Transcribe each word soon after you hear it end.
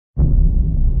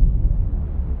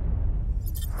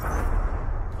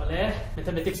le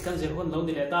mathematics kan zero hun lo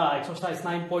ni le ta exercise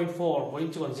 9.4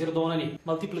 point 0 dona ni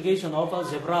multiplication of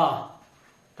algebra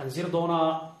kan zero dona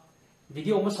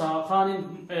video ma sa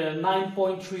khanin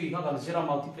 9.3 ka kan zero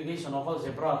multiplication of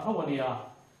algebra thawania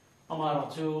amaro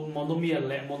chu monomial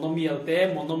le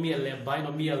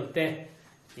binomial te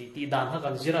ti dan ha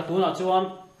kan zero tu na chuan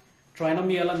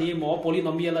trinomial ani mo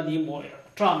polynomial ani mo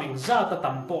traming za ta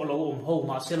tampo lo ho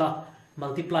ma sela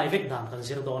multiply vek dan kan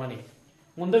zero dona ni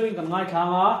mundawin kan ngai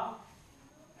thanga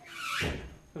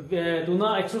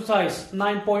tuna exercise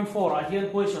 9.4 a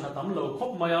hian question atam lo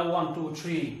khop maya 1 2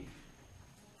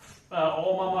 3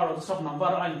 oma maro sub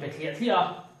number an pe thlia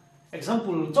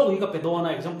example cho hi ka pe dona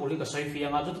example hi ka soi fi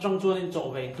anga chu tang chuan in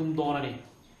cho ve tum dona ni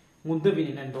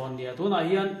mundawin in an don dia tuna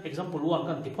hian example 1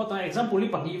 kan ti phota example hi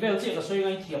pahni vel che ka soi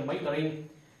ngai thiam mai ka ring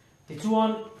ti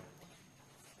chuan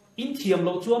in thiam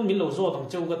lo chuan min lo zo tang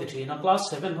cheu ka ti thina class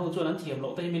 7 ho chuan an thiam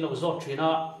lo te min lo zo thina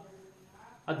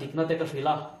adik na te ka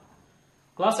thila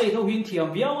class 8 ho hin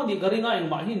thiam biaw ni garinga eng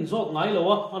ma hin zo ngai lo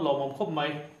a lo mom khop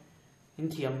mai in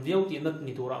thiam biaw ti na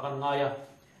ni tura kan ngaya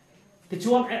ti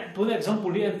chuan tu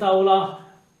example li en taula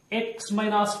x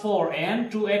minus 4 and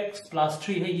 2x plus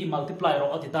 3 hei multiply ro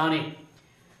atitani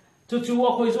chu chu a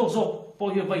khoi zo zo po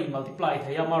hi vai multiply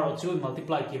thaya maro chu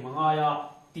multiply ki mangaya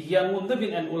ti hian ngun da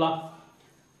bin en ula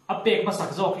apek ma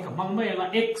sak zo ki kamang mai nga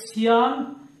x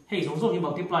hian hei zo zo hi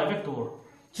multiply vector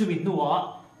chu min nuwa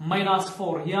minus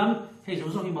 4 hian hei zo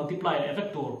zo hi multiply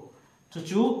vector chu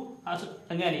chu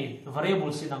angani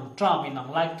variable sinang term inang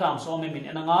like term so me min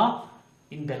enanga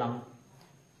in belang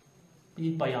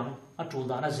in payang atul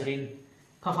dana zirin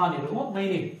kha kha ni ro mai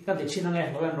ni ka de chin ange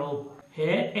lo en ro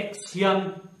he x hian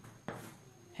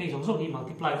hei zo zo hi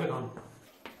multiply vector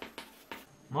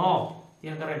mo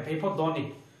yang ka ren paper don ni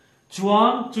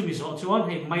chuan chu mi zo chuan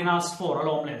he minus 4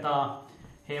 alom le ta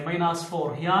he minus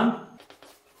 4 hian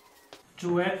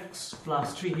 2x plus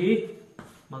 3 hi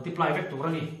multiply vector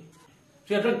ani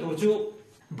chia ran tu chu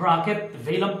bracket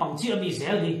veilam pangchi ami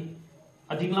zel hi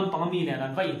ading lam pangami ne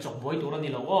nan vai chok boy tur ani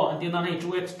lo o antina nei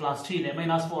 2x plus 3 le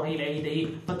minus 4 hi le hi dei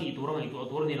pati tur ngai tu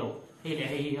tur ni lo he le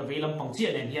hi veilam pangchi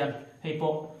nen hian he po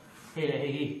he le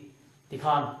hi ti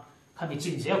khan khami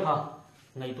chin zel kha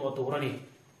ngai tu tur ani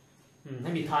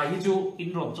nên bị thai hi chu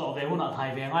in rom cho ve huna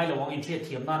thai ve ngai lo wang in thiet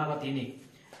thiam na na ka ti ni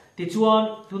ti chuan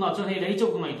tu na chuan hei lei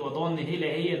chok ngai to don ni hei le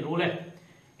hei en ru le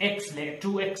x le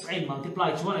 2x ai multiply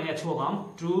chuan ai chu gam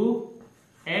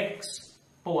 2x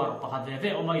power pakhat ve ve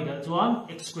omai da chuan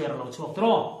x square lo chok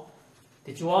tro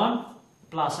ti chuan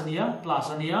plus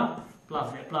ania plus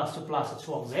ve plus to plus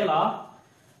chok zela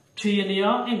 3 ania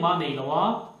ai ma nei lawa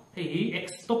hei x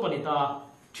to panita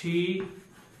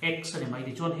 3x ani mai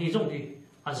ti chuan hei jong hi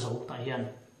azo ta hian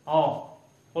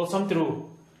all sum true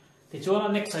ti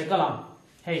chuan next cycle lang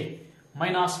hey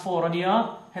minus 4 ania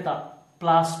heta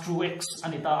plus 2x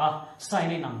anita a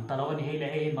sin nang talo ani hele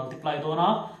hey multiply dona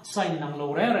sin nang lo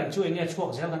re rang chu enge chuak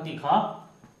zel kan ti kha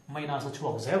minus a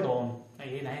chuak zel don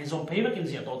ai na zom phe bakin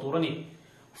zia to turani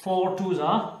 4 2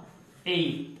 za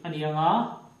 8 ania nga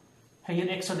hayin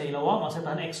x a nei lawa ma se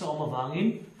tan x o ma wangin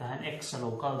tan x a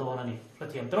local don ani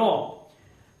rathiam tro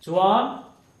chuan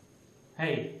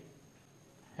hey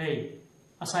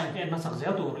assign ke na sak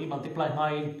zel tur I multiply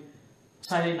mai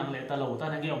sai nang le ta lo ta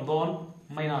nang om don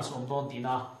minus om don ti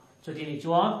na chu ti ni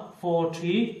chuan 4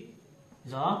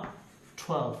 3 za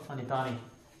 12 ani ta ni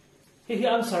hi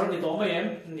answer ni to mai em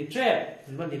ni tre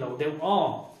man ni lo deu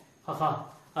kha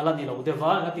ala ni lo de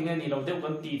wa nga ti nge ni lo deu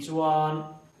kan ti chuan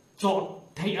cho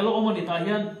thei alo om ni ta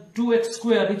hian 2x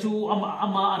square hi chu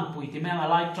ama an pui ti mang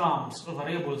like terms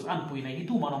variables an pui nei hi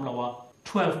tu manom lawa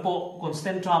 12 po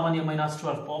constant term ani minus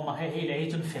 12 po ma he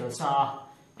le chun fel sa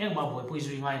eng ma boi pui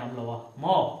zui ngai nam lawa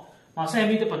mo ma se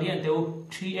mi te pani an teu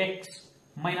 3x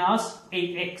minus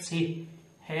 8x hi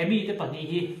he mi te pani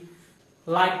hi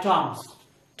like terms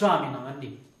term in an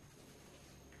di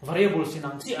variable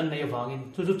sinang chi an nei wangin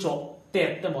chu chu cho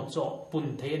te mo cho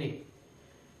pun the ni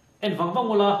en wang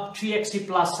ola 3x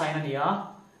plus sin ania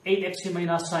 8x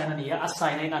minus sin ania a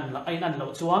sin an lo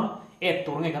chuan 8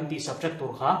 tur ngai kan ti subtract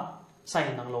tur kha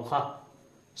sin nang lo kha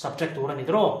subtract tur ani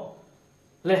dro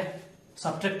le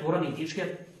subtract tur ani ti chket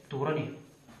tur ani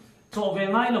cho ve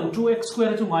ngai lo 2x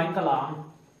square chu ngai ka lang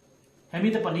hemi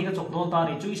te pani ka chok don ta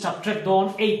ni chu subtract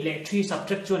don 8 le 3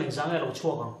 subtract chu ning zang lo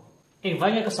chho gang eng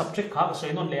vai ngai ka subtract kha ka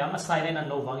sei non le ang sin an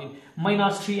lo wangin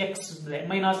minus 3x le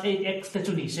minus 8x te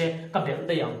chu ni se ka bel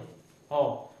de yang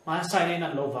ma sin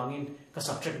an lo wangin ka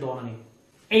subtract don ani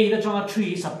 8 da changa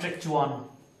 3 subtract 1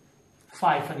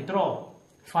 5 ani dro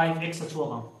 5x sa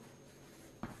chuang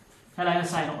hala yan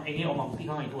sign of enge omang ti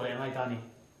kang ito ay ngai ta ni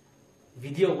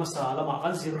video ko sa lama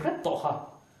kan zir ret to ha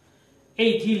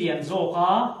 8 lian zo ka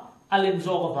alien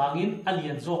jok awangin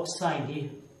alien jok sign hi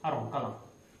arong kalang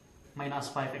minus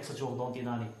 5x jok don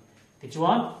tinani ti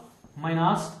chuan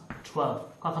minus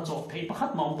 12 ka kha chok thei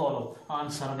pakhat mom to lo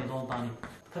answer ni don tani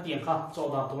khatiang kha chok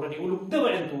da turani uluk de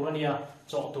en turani ya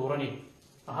chok turani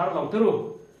a har lo teru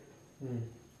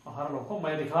a har lo ko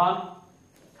mai dikhan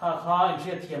kha in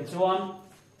thia thiam chuan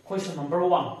question number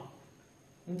 1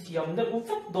 in thiam de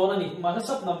ufat donani ma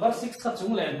sub number 6 kha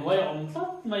chung le noi om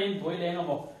tlat mai boi leng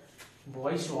amo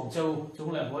boi suang chau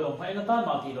chung le boi om phai na ta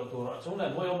ma ti lo tur chung le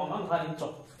boi om ang khan in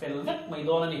chok fel vek mai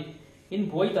donani in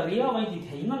boi taria mai ti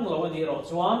theinang lo ani ro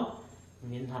chuan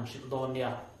min han ship don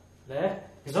nia le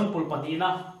example panina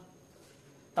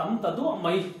tam ta du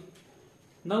mai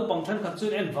no pang than khat chu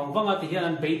en wang a ti hian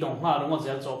an bei dong nga rongo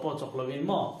zel cho po chok lovin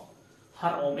mo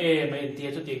har om e mai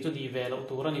ti chu di ve lo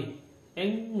tur ani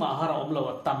eng ma har om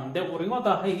lo tam de ringo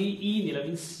ta hei i ni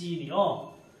lovin si ni o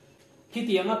khi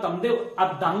tianga tam de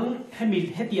adang hemil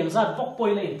he tiang zat pok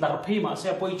poi le tar phei ma se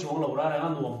poi chuang lo ra ra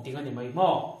nuam ting ani mai mo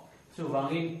chu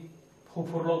wangin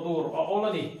phur lo tur a ol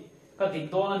ani ka dik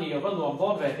don ani ka nuam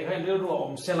don ve ti hai le ru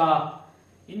om sela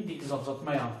in dik zot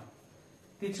mai am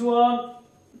ti chuan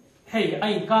hey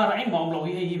ai kara ai mom lo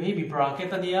hi bi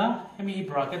bracket ania hemi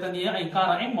bracket ania ai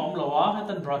kara ai mom lo a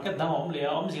tan bracket da om le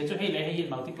om je chu hey le hey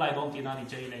multiply don tin ani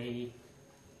chei le hi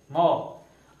mo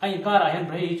ai kara hen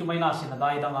bre chu minus in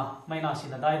dai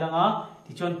danga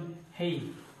ti chon hey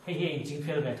in jing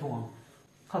fel ve thung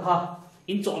kha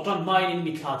in cho tran mai in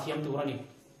mi kha thiam tur ani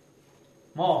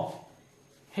mo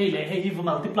hey le hey vi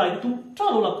multiply tu cha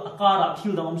lo la kara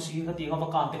thil da om si ka ti nga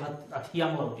kan te kha thiam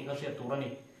lo ti ka se tur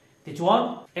ani ti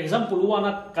chuan example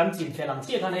 1 kan chin felang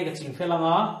che khan hei ka chin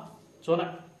felanga chona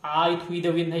ai thui de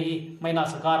win hei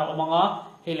minus kara omanga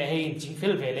hei le hei chin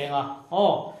fel ve lenga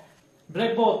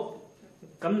blackboard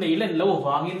kan nei len lo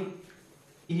wangin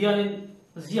hianin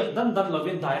ziak dan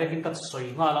lovin direct in ka soi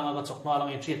nga langa ka chok nga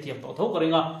langa entry tiam to tho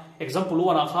karinga example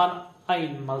 1 khan ai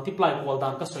multiply wal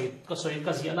dan ka soi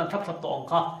ka zia na thap to ong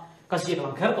ka zia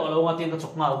lang kher to lo nga tin ka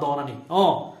chok nga don ani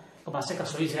ka ba se ka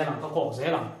soi ze lang ka ko ze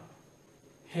lang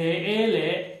he e le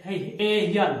hey e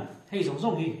hian hey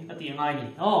zong hi ati ngai ni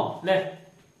le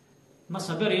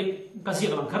masaberin ka zia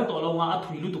lang kher to lo nga a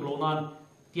thui lu tu lo nan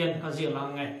tian ka zia lang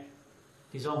nge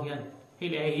ti zong hian hey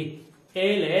le hey e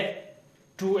le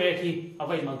 2a ki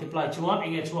avai multiply chuan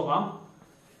enge chuang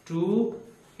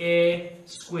 2a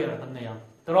square kan ne ya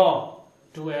tro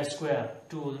 2a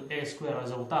square a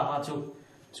zo ta ha chu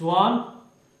chuan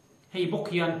hey bok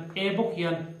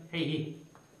hian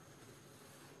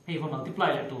hey va multiply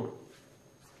le tur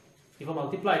hi va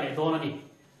multiply le don ani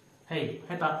hey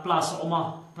heta plus oma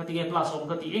pati ge plus om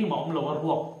ka ti eng ma om lo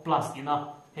ruak plus ina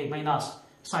hey minus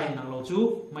sign nang lo chu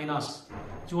minus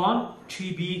chuan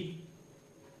 3b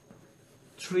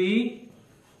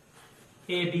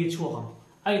 3ab chuang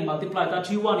ai multiply ta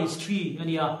 3 1 is 3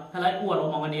 ania halai 1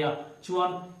 om ania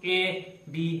chuan a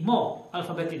b mo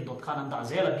alphabet in dot khanan da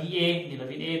zela b a ni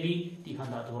lavin a b ti khan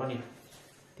da turani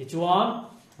ti chuan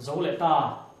zo le ta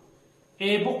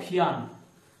a bok hian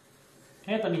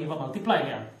he ta ni va multiply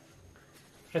le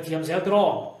ka thiam zel tro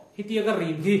hi ti ga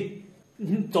rin hi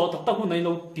to tak hu nei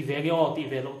lo ti ve ge o ti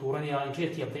ve lo turani a in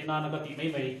thiam te na ka ti mai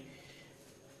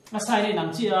asai nei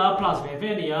nang chi a plus ve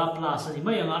ni a plus ani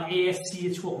mai anga a c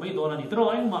chuak mai don ani tro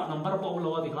ai ma number bo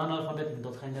lo di kan alphabet in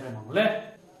dot khan re mang le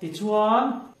ti chuan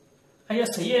ai a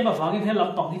sei em awangin he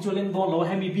lampang hi chulen don lo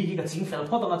hemi bi hi ka ching fel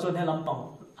phot anga chon he lampang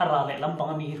ara le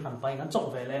lampang mi han pai ngan chok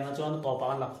ve le nga chon to pa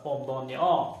lak khom don ni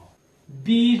b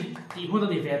ti hun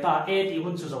ni ve ta a ti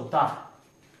hun chu zo ta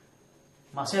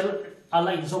ma sel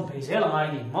ala in zom phei zel ngai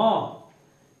ni mo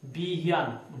b hian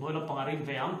noi lo pangarin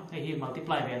ve ang he hi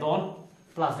multiply ve don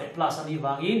plus de plus ani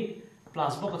wangin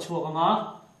plus bo ka chuak anga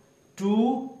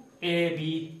 2ab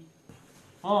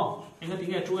enga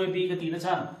tinge 2ab ka ti na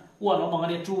chan 1 omanga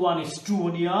ni 2 1 is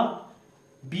 2 nia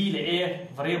b le a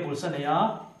variable sa ya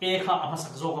a kha ama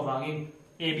sak zo ka wangin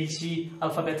abc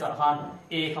alphabet a khan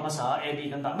a kha ma sa ab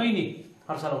kan da mai ni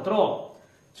har sa lo tro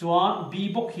chuan b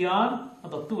bok hian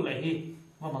adot tu le hi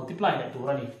ma multiply le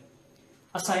turani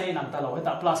asai ni nang ta lo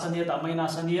heta plus ania ta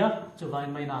minus ania chu vain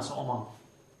minus omang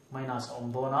minus om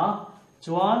dona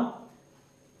chuan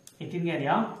itin nge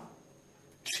nia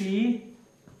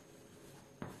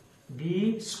 3b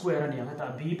square ania heta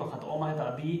b pakhat oma heta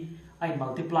b ai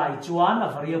multiply chuan a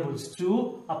variables to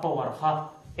a power ha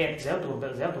x zel tur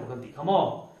kan ti khamo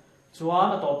chuan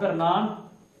a to per nan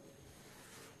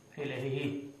hele hi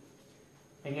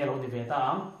enge lo di beta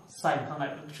ang sin khang ai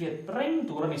triet reng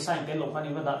tur ani sin ken lo khani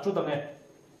ma da chu tame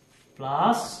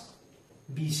plus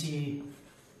bc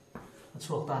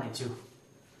chuak ta ni chu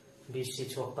BC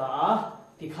chuak ta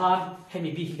ti khan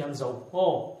hemi B hi kan zo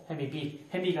hemi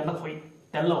B kan na khoi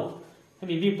tel lo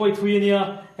hemi B poi thui nia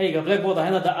hei ga blackboard a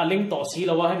hena da aling to si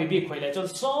lo wa hemi B khoi le chon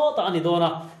so ta ani do na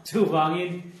chu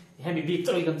wangin hemi B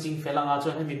choi kan ching felanga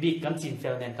chon hemi B kan chin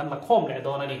fel nen kan la khom le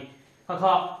do na ni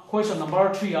kha question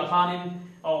number 3 a khanin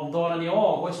om do na ni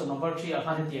question number 3 a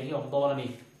khanin tiang hi om do na ni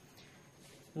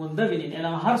ngun da vinin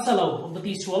elang har salo om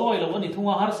ti sual oi lo ni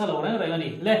thunga har salo rang rang ani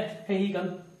le hei kan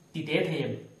ti te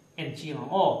them en chi ma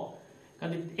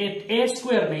kan 8a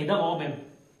square nei da om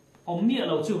om ni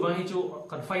lo chu wa hi chu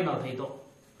kan final thei to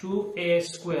 2a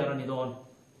square ani don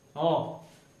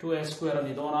 2a square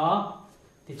ani don a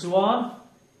ti chuan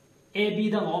ab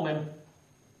da om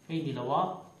hei ni lawa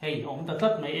hei om ta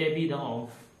tat mai ab da om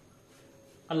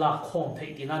ala khom thei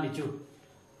ti na ni chu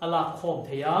ala khom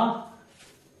thei a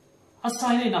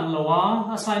assign nang lawa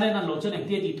assign nang lo chen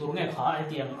ti ti tur nge kha ai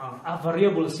tiang a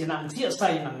variable sinang chi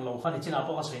assign nang lo kha ni china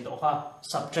po ka sei to kha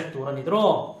subtract tur ani dro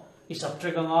I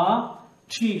subtract anga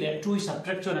 3 le 2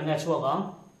 subtract chon nge chuak ang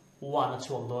 1 a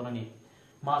chuak don ani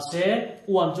ma se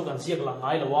 1 chu kan siak la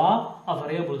ngai lawa a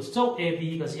variable so a b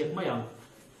ka siak mai ang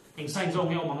eng sign zo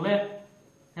nge omang le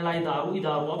helai daru I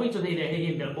daru abai chon nei le he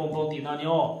hi bel bom bom ti na ni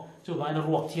chu vai na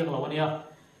ruak thiang lawa nia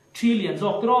 3 lian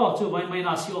jok tro chu vai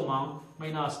minus si omang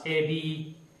minus ab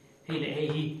hei le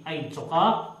hei ai choka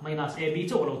minus ab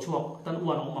chu lo chuak tan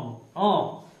 1 omang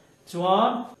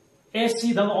chuan ac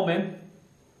dang omem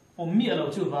mi alo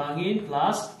chu wangin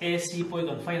plus ac poi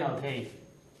kan final thei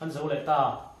an zo le ta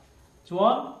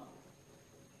chuan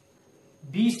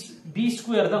b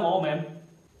square dang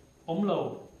om lo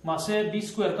ma se b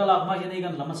square kala ma hian ei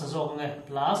kan lama sa zo nge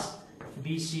plus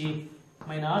bc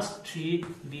minus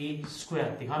 3b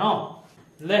square ti khano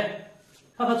le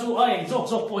kha chu ai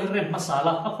jok poi rem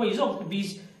masala a khoi jok b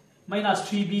minus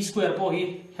 3b square po hi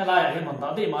helai a man da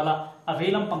de mala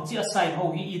avelam pangchi assign ho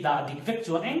hi ida dik vek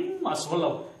chuan eng ma solo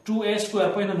 2a square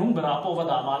point nung bera po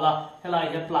wada mala helai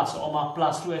he plus oma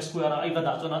plus 2a square ai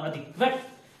wada chona adik vek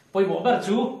poi mo ber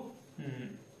chu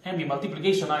hemi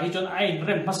multiplication a hi chon ai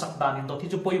rem masak dan in do thi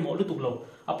chu poi mo lu tuk lo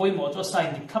a poi mo chu sign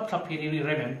dik khap khap hi ni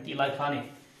rem ti lai khani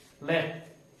le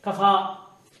kha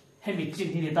hemi chin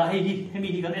hi ni ta hemi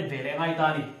hi kan en ve le ngai ta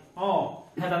ni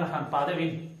hedan han pa de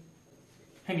win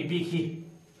hemi b hi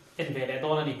en ve le do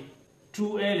na ni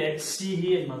 2a le c hi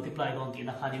en multiply don ti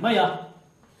na khani maya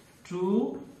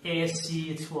 2ac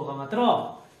chuak anga tro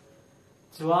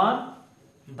chuan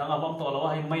danga bom to lo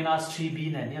hai minus 3b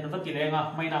nen hian va ki lenga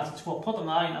minus chuak phot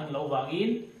anga in ang lo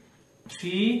wangin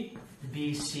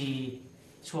 3bc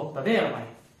chuak ta der mai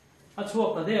a chuak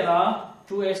ta dera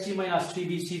 2ac minus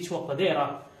 3bc chuak ta dera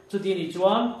chu ti ni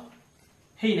chuan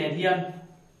hei nen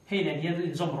hian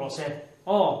in zom ro se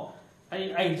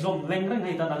ai zom leng reng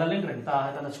hai ta na leng reng ta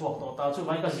hai ta na chuak to ta chu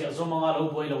vai ka zia zom anga lo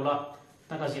boi lo la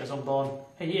ta ka zia zom don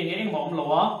hei eng mom lo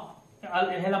wa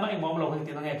helama eng mom lo hei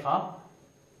ti na nge kha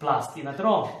plus ti na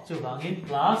tro chu wangin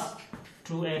plus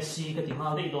 2ac ka ti ma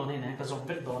de don nei na ka zom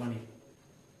vek don ani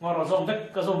ngor zom vek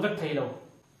ka zom vek thei lo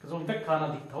ka zom vek kha na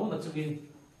dik thau na chugin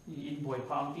in boi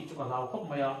phang ti chu ka lau khop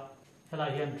maya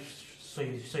helai hian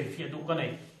soi fi du ka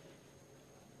nei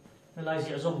helai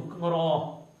zia zom ngor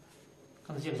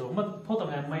kan zia zom mat phot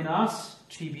am minus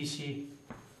 3bc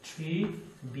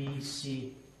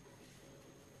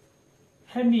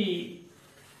hemi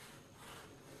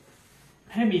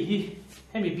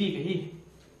b ke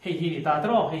hei ni ta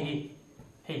tro hei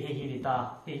ni ta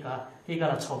hei ka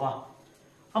la chowa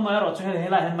ama ro chu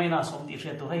hela hen minus om ti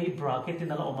hre to hei bracket tin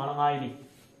la oma la ngai ni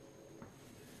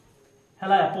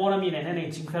hela ya pona mi ne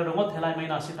nei ching khel ro ngot hela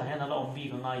minus ta hen la om b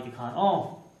ka ngai ti khan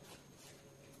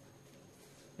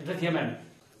ita thiamen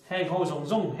hei ho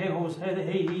zong hei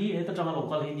ta chang lo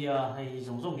kal hindia hei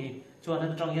zong hi chuan ta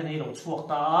chang hian hei lo chuak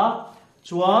ta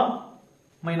chuan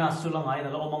minus chu la ngai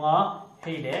la omanga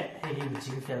hei le hei hi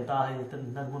ching fel ta hei tan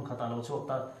nan mun khata lo chuak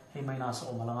ta hei minus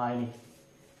om la ngai ni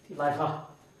ti lai kha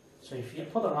soi fi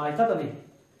phot ngai ta ni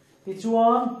ti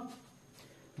chuan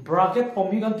bracket om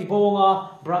hi kan ti bonga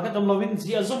bracket om lovin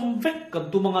ji azum vek kan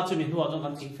tu manga chu ni nuwa jong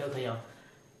kan ching fel thaya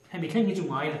hemi khen hi chu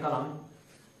ngai la kalam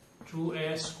 2a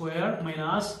square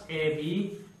minus ab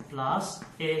plus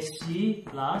ac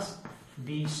plus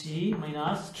bc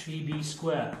minus 3b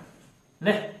square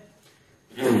le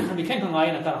hemi khen ngai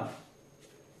na kalam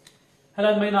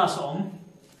helan minus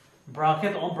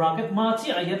bracket ma chi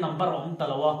ai number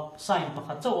talawa sign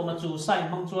pakhat chaw ma chu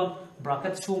sign mang chuan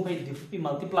bracket chung phei i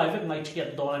multiply vek ngai thiat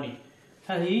do ani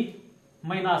hi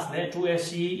minus le 2ac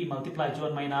i multiply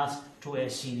chuan minus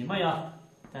 2ac ni maya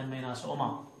then minus oma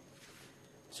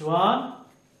chuan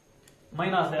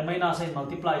minus le minus ai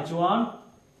multiply chuan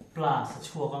plus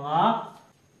chuak anga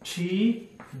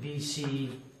 3bc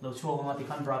lo chuang ma ti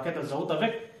khan bracket a zo ta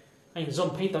vek ai zom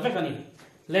phei ta vek ani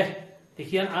le ti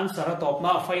khian answer a top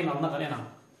na final na kan na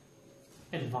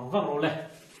en wang ro le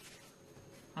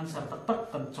answer tak tak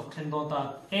kan chok thlen don ta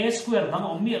a square bang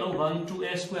om mi lo ba into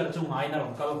a square chu ngai na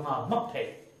rom kal ma mak the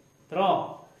tro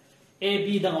ab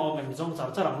dang om em zong char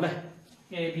charang le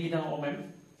ab dang om em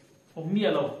om mi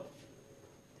lo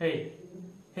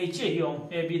hey che hi om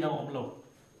ab dang om lo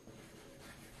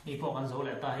hi po kan zo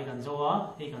le ta hi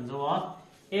kan zo a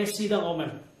ac dang om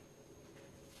em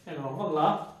en rom vak la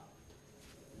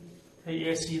hey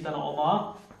ac dang om a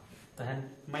ta hen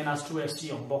minus 2ac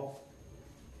om bok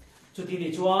chu ti ni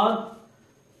chuan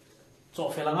cho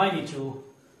felangai ni chu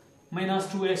minus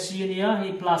 2ac ania hi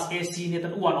plus ac ni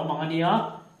tan 1 om ang ania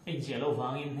en je lo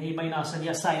wangin hi minus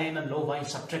ania sin nan lo wai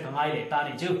subtract angai le ta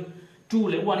ni chu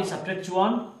 2 le 1 ni subtract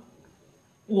chuan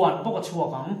 1 bok a chua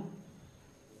kang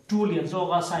 2 lian zo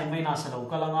ga sin minus lo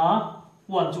kalanga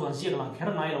 1 chu an siak lang kher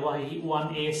ngai lo wa hi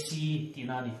 1ac ti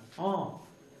na ni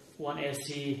 1ac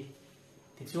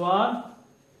ti chuan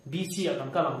BC akan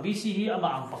kalang BC hi ama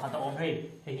ang pakata om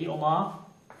hi oma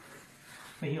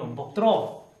hi om bok tro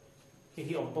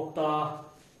hi om bok ta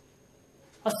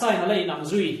asai na lai nang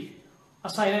zui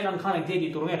asai lai nang khan te ni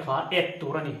tur nge kha 8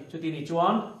 turani chuti ni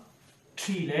chuan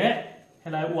 3 le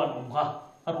helai 1 om kha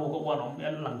aru ko 1 om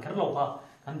en lang kher lo kha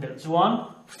kan del chuan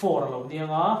 4 lo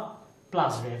nianga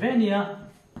plus ve nia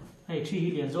hei 3 hi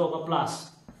lian zo ka plus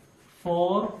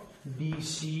 4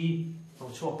 BC ro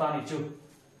chok ta ni chu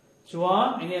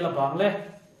chuan ine la bang le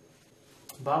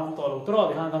bang to lo tro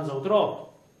di han kan zo tro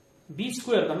b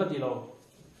square kan la ti lo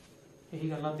hi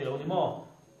kan la ti lo ni mo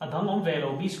adang om ve lo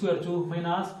b square chu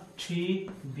minus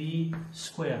 3b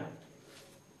square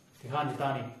ti han ni ta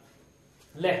ni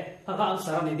le aka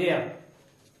answer ni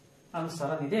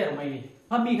der mai ni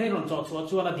ami khai ron cho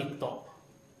chuan a dik to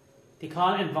ti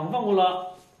khan en wang ula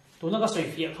tuna ka soi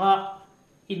fia kha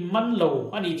in man lo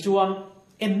ani chuan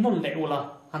en non le ula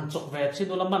han chok ve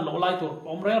chin ula man lo lai tur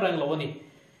om reng lo ani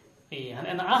han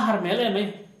en a har mele mai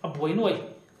a boi noi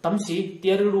tamsi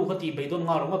tiar ru khati beidon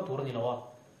nga ro ma tur ni lawa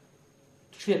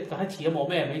thiet ka ha thiam o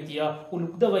me mai tia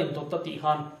uluk da vain to ta ti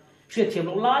khan thiet thiam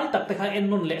lo lai tak te kha en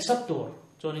non le sat tur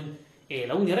chonin e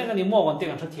lo ni reng ani mo gon te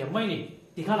kan thiam mai ni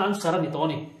ti khan an sar ni to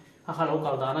ni ha kha lo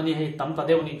kal dan ani hei tam ta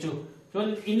deu ni chu chon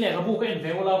in le ka bu ka en ve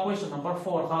ola question number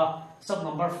 4 kha sub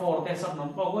number 4 te sub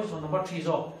number question number 3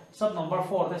 zo sub number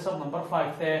 4 te sub number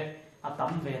 5 te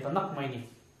atam ve ta nak mai ni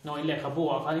noi le khabu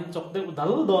a khanin chok de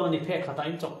dal don ani phe khata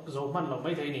in chok zo man lo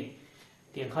mai thei ni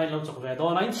tiang khai lo chok ve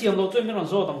don ain chiam lo chem ron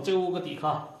zo tang cheu ka ti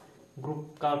kha group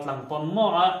ka tlang pon mo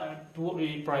a tu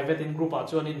private in group a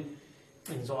chuan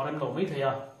in zo ram lo mai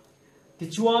theya ti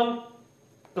chuan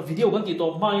ka video kan ti to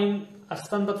main a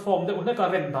standard form de une ka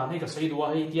rem dan ni ka sei duwa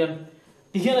hei tian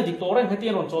ti hian a dik to reng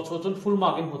hetian ron cho chon full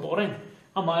mark in hu to reng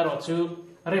ama ro chu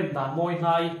rem dan moi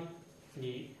ngai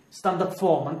ni standard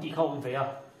form an ti kha um ve a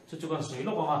chu kan sei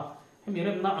lo ka hemi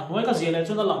rem na anoi ka zele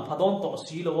chu na lang phadon to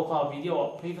si lo ka video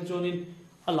phei ka chonin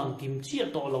alang kim chi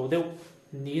to lo deu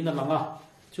ni na langa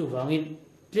chu wangin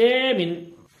plemin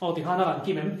o ti khana kan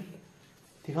kim em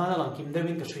ti khana lang kim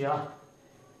dewin ka suya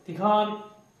ti khan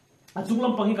a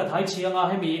chunglam pangi ka thai chianga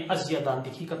hemi azia dan ti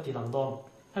khi ka tilang don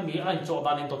hemi an cho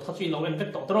dan in to thachi lo en vek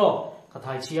to tro ka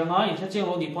thai chianga in thacheng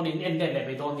lo ni ponin en le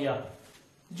be don dia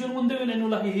jun mun dewin enu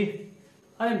la hi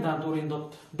anh dan turin dot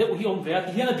de hi om ve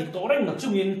ti hian dik to reng na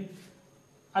chungin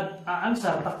a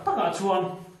answer tak tak a chuan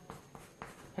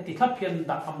heti thap hian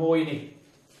dak amoi ni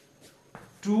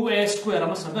 2a square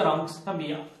ama sagarang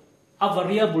tamia a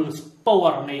variables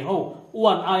power nei ho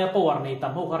 1a power nei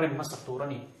tam ho karem ma saktura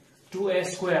ni 2a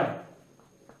square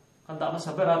anda ma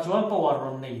sabera chuan power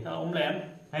ron nei ta om lem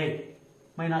hey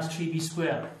minus 3b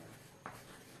square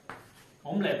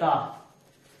om le ta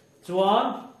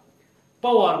chuan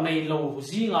power nei lo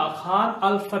zinga khan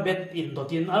alphabet in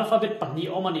dotin alphabet pani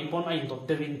omani pon a in dot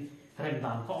devin rem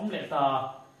dan ko om le ta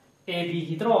a b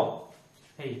hitro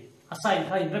hey assign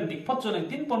kha in rem dik phot chon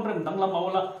tin pon rem dang lam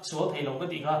awla so thei lo ka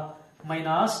ti kha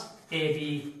minus a b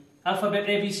alphabet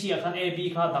a b c khan a b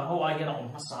kha dang ho ai hian om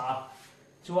hasa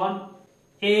chuan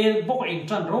a bok in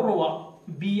tran ro ro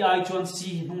b I chuan c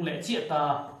nung le chi ta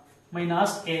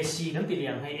minus AC kan ti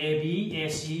liang hai AB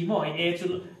AC mo hai A chu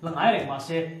langai reng ma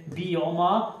se B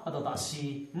oma adota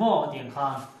C mo tiang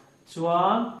khan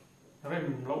chuan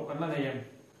rem lo kan la nei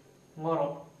ngoro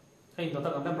ai dota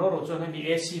kan ro ro chuan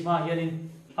hai AC ma hianin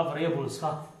a variables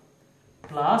kha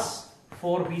plus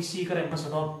 4BC ka rem ma sa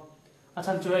don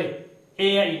achan chuai A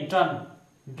in tran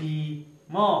B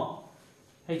mo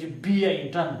hai chu B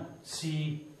in tran C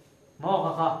mo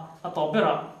kha a to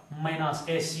bera minus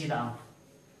AC dang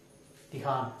ti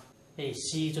khan e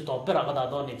c chu to pera ka da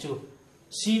don ni chu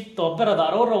C to bera da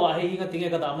ro ro ai nga tinge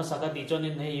ka da ma saka ti chon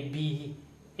in hei B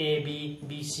A B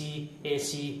B C A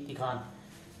C ti khan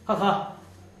kha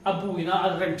abu ina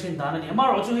al rem thin dan ani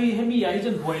ma ro chu hi hemi ai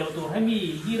chen boi lo tur hemi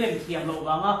hi rem thiam lo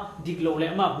ba nga dik lo le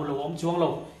ma bu lo om chuang lo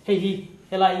hei hi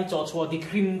helai cho chua dik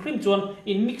krim chuan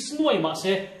in mix nuai ma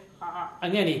se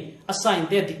anga ni assign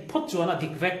te dik phot chuan a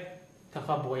dik vek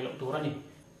kha boi lo tur ani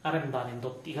arem dan in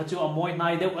dot ti kha chu amoi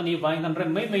nai deuh ani vai ngan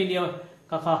rem mai mai nia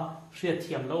kha hriat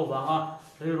thiam lo ba nga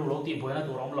ru lo ti boi na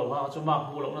tur om lo ha chu ma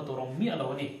bu lo na tur om mi lo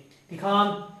ani ti khan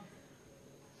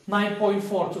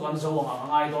 9.4 chu kan zo nga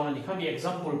ngai don ani khami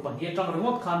example pan hi tang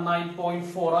ringot khan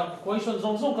 9.4 a question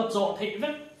zong zong ka cho thei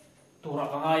vek tura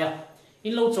ka nga ya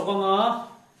in lo cho ka nga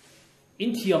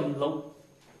in thiam lo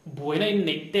boi na in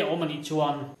nei te om ani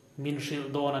chuan min hril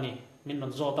don ani min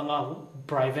non zo tanga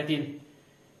private in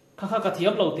kha ka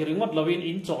thiam lo ti ringot lo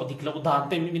in cho dik lo dan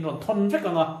te min ron thon vek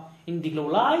nga in dik lo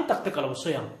lai tak te ka lo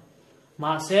soyang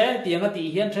ma se tianga ti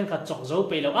hian thren kha chok zo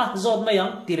pe lo zot mai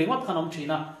yang ti ringot khanom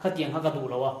thina kha tiang ha ka du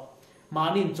lo wa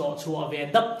manin cho chu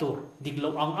ave dap tur dik lo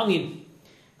angin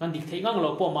kan dik theingang lo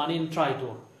po manin try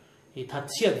tur hi that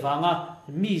chiat wanga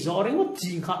mi zo ringot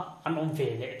jing kha an om ve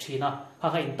le thina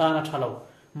kha in ta na thalo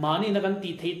mani na kan ti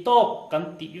thei tok kan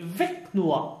ti vek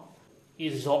nuwa i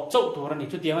zo chau tur ani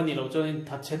chu tianga ni lo choin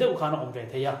that chede u khana om ve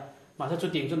theya ma sa chu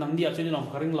tiang chu nang dia chu ni lom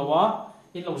kharing lowa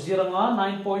in lo ziranga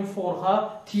 9.4 ha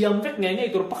thiam vek nge nge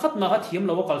tur pakhat ma kha thiam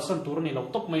lo kal san tur ni lo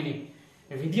top mai ni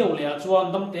video le a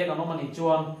chuan dam te ka no mani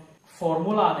chuan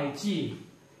formula nei chi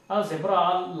algebra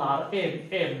lar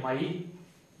m mai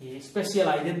special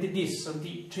identities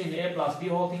santi 3a plus b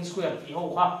whole thing square ti ho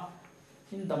kha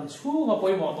in dam chunga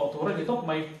poimo to tur ni top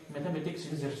mai mathematics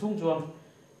in zir chung chuan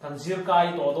kan zir kai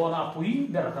to do na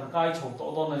pui ber kan kai chhong to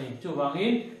do na ni chu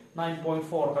wangin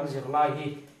 9.4 kan zir lai hi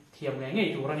thiam nge nge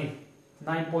tur ani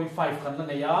 9.5 kan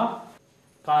na ya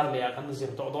kar le kan zir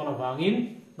to don awangin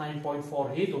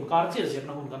 9.4 hi tun kar che zir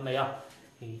na hun kan na ya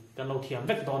kan lo thiam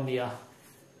vek don dia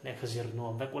ne khazir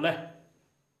no vek ule